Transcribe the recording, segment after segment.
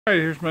Alright,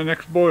 here's my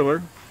next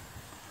boiler.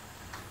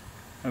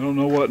 I don't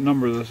know what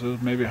number this is,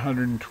 maybe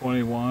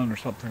 121 or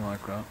something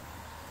like that.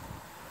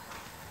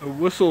 The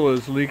whistle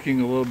is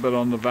leaking a little bit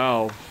on the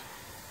valves,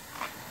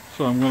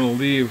 so I'm going to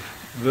leave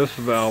this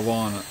valve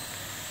on it.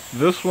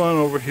 This one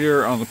over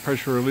here on the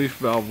pressure relief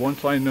valve,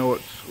 once I know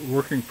it's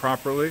working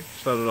properly,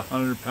 set at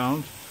 100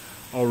 pounds,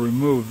 I'll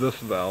remove this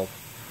valve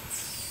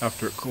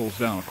after it cools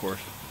down, of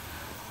course.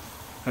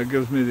 That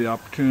gives me the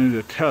opportunity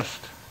to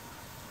test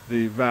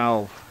the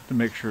valve to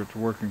make sure it's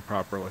working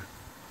properly.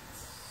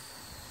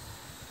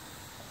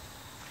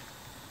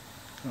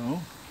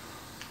 So,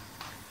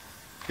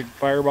 big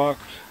firebox,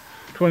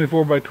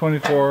 24 by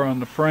 24 on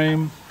the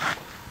frame.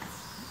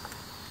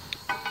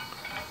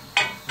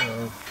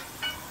 The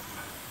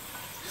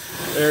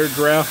air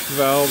draft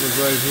valve is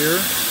right here.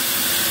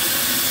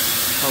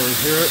 Probably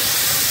hear it.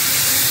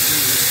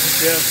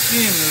 If you have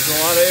steam, there's a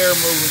lot of air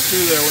moving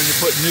through there when you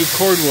put new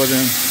cordwood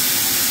in,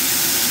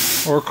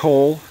 or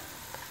coal.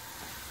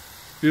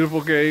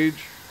 Beautiful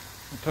gauge.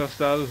 We'll test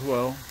that as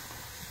well.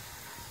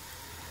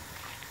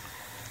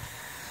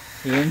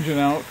 The engine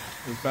out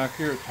is back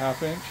here. It's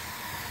 1/2 inch.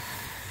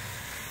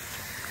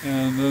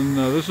 And then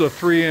this is a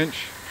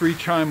 3-inch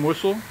 3-chime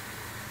whistle.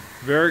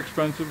 Very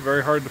expensive,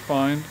 very hard to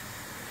find.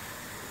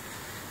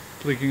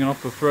 It's leaking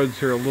off the threads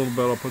here a little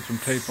bit. I'll put some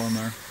tape on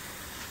there.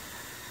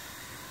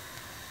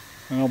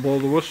 And I'll blow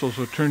the whistle,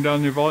 so turn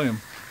down your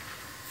volume.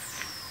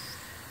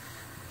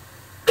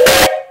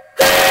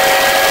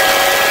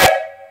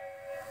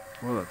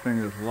 Well, that thing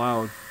is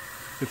loud.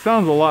 It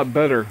sounds a lot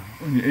better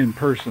in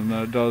person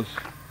than it does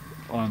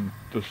on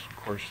this, of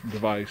course,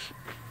 device.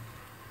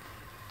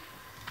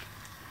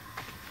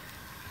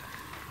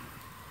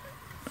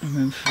 And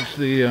then this is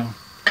the,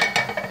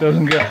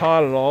 doesn't get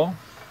hot at all.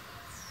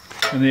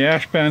 And the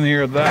ash pan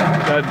here,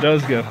 that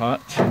does get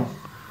hot, so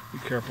be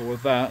careful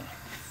with that.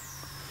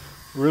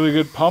 Really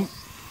good pump,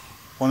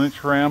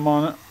 1-inch ram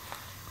on it.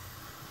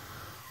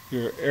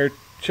 Your air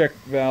check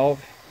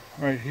valve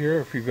right here.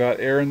 If you've got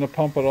air in the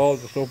pump at all,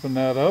 just open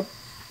that up.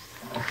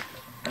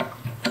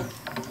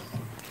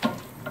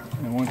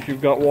 And once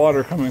you've got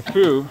water coming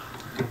through,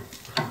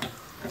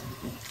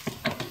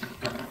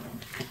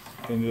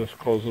 then just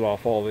close it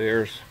off. All the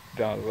air's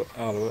out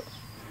of it.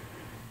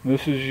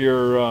 This is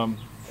your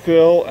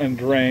fill and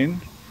drain.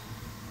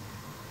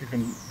 You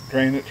can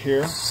drain it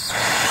here.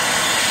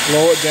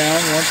 Slow it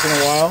down once in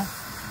a while.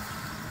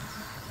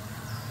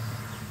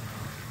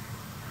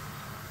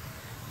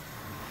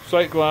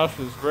 Sight glass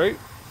is great.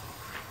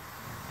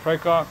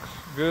 Tricox,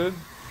 good.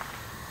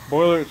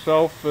 Boiler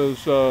itself is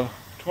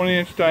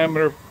 20-inch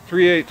diameter,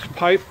 3/8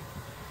 pipe,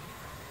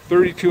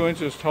 32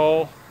 inches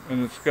tall,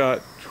 and it's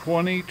got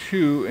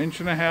 22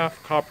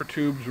 1.5-inch copper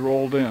tubes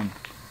rolled in.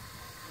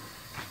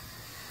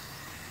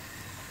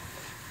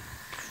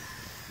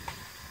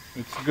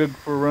 It's good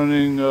for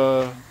running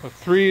a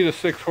 3 to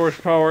 6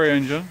 horsepower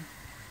engine,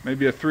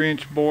 maybe a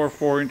 3-inch bore,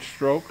 4-inch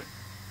stroke.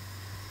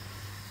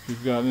 If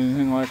you've got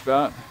anything like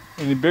that.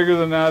 Any bigger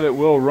than that, it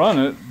will run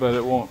it, but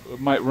it won't. It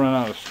might run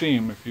out of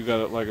steam. If you got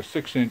it like a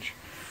 6-inch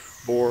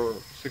bore,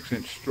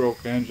 6-inch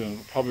stroke engine,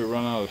 it'll probably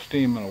run out of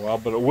steam in a while,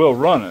 but it will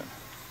run it.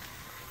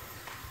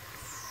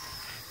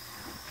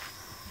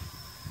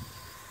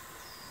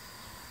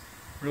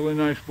 Really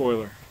nice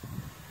boiler.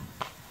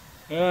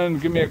 And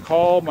give me a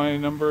call. My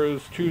number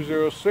is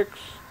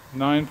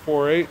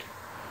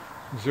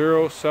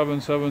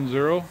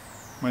 206-948-0770.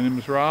 My name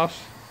is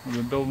Ross. I've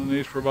been building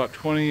these for about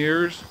 20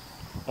 years,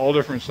 all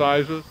different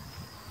sizes.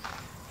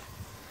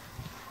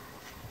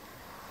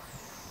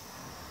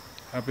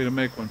 Happy to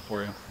make one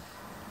for you.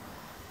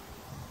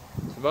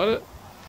 That's about it.